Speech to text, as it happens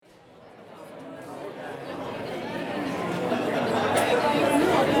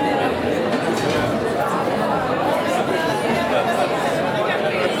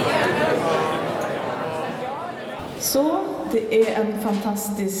Det är en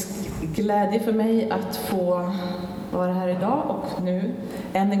fantastisk glädje för mig att få vara här idag och nu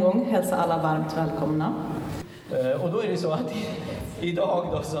än en gång hälsa alla varmt välkomna. Och då är det så att idag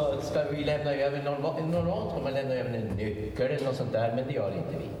då så ska vi lämna över, normalt kommer man lämna över en nyckel eller något sånt där, men det gör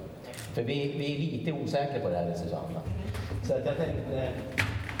inte vi. För vi är lite osäkra på det här, Susanna. Så att jag tänkte,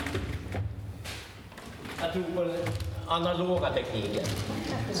 jag tror på den analoga tekniken.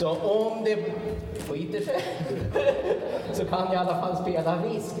 Så om det skiter sig så kan jag i alla fall spela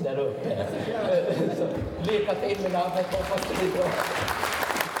risk där uppe. Så lycka till med labbet, hoppas det blir bra.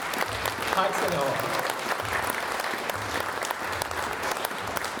 Tack ska ni ha.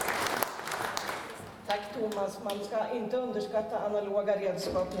 Tack Thomas, man ska inte underskatta analoga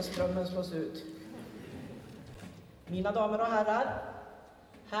redskap när strömmen slås ut. Mina damer och herrar,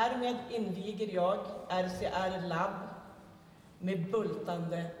 härmed inviger jag RCR Lab med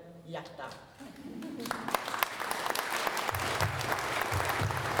bultande hjärta.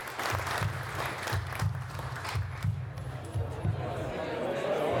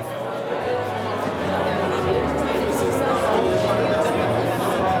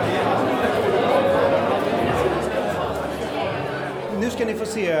 Nu ska ni få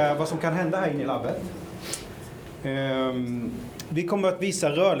se vad som kan hända här inne i labbet. Vi kommer att visa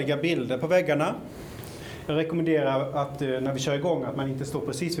rörliga bilder på väggarna. Jag rekommenderar att när vi kör igång att man inte står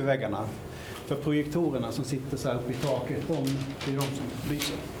precis vid väggarna. För projektorerna som sitter så här uppe i taket, det är de som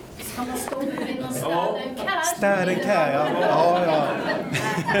lyser. Ska man stå vid någon städenkär? Städenkär, ja.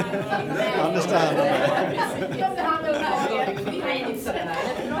 Understand.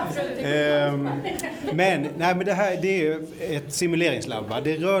 Men det här det är ett simuleringslabb.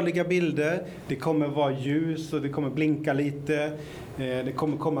 Det är rörliga bilder, det kommer vara ljus och det kommer blinka lite. Det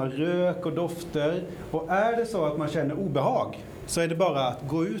kommer komma rök och dofter. Och är det så att man känner obehag så är det bara att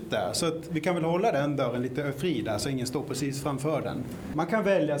gå ut där. Så att vi kan väl hålla den dörren lite fri där så ingen står precis framför den. Man kan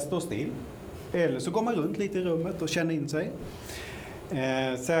välja att stå still. Eller så går man runt lite i rummet och känner in sig.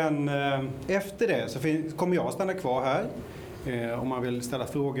 Sen efter det så kommer jag stanna kvar här om man vill ställa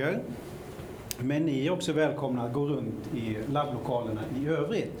frågor. Men ni är också välkomna att gå runt i labblokalerna i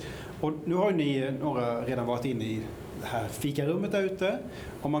övrigt. Och nu har ni några redan varit inne i det här fikarummet där ute.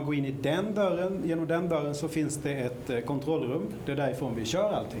 Om man går in i den dörren, genom den dörren så finns det ett kontrollrum. Det är därifrån vi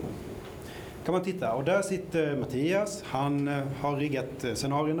kör allting. Kan man titta. Och där sitter Mattias. Han har riggat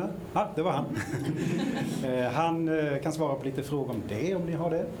scenarierna. Ja, det var han. Han kan svara på lite frågor om det om ni har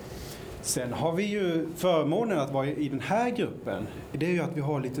det. Sen har vi ju förmånen att vara i den här gruppen. Det är ju att vi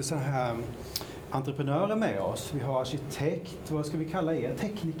har lite så här entreprenörer med oss. Vi har arkitekt, vad ska vi kalla er?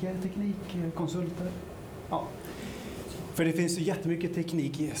 Tekniker, teknikkonsulter. Ja. För det finns ju jättemycket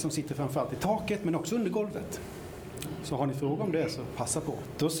teknik som sitter framförallt i taket men också under golvet. Så har ni frågor om det så passa på.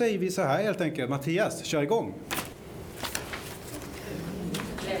 Då säger vi så här helt enkelt. Mattias, kör igång!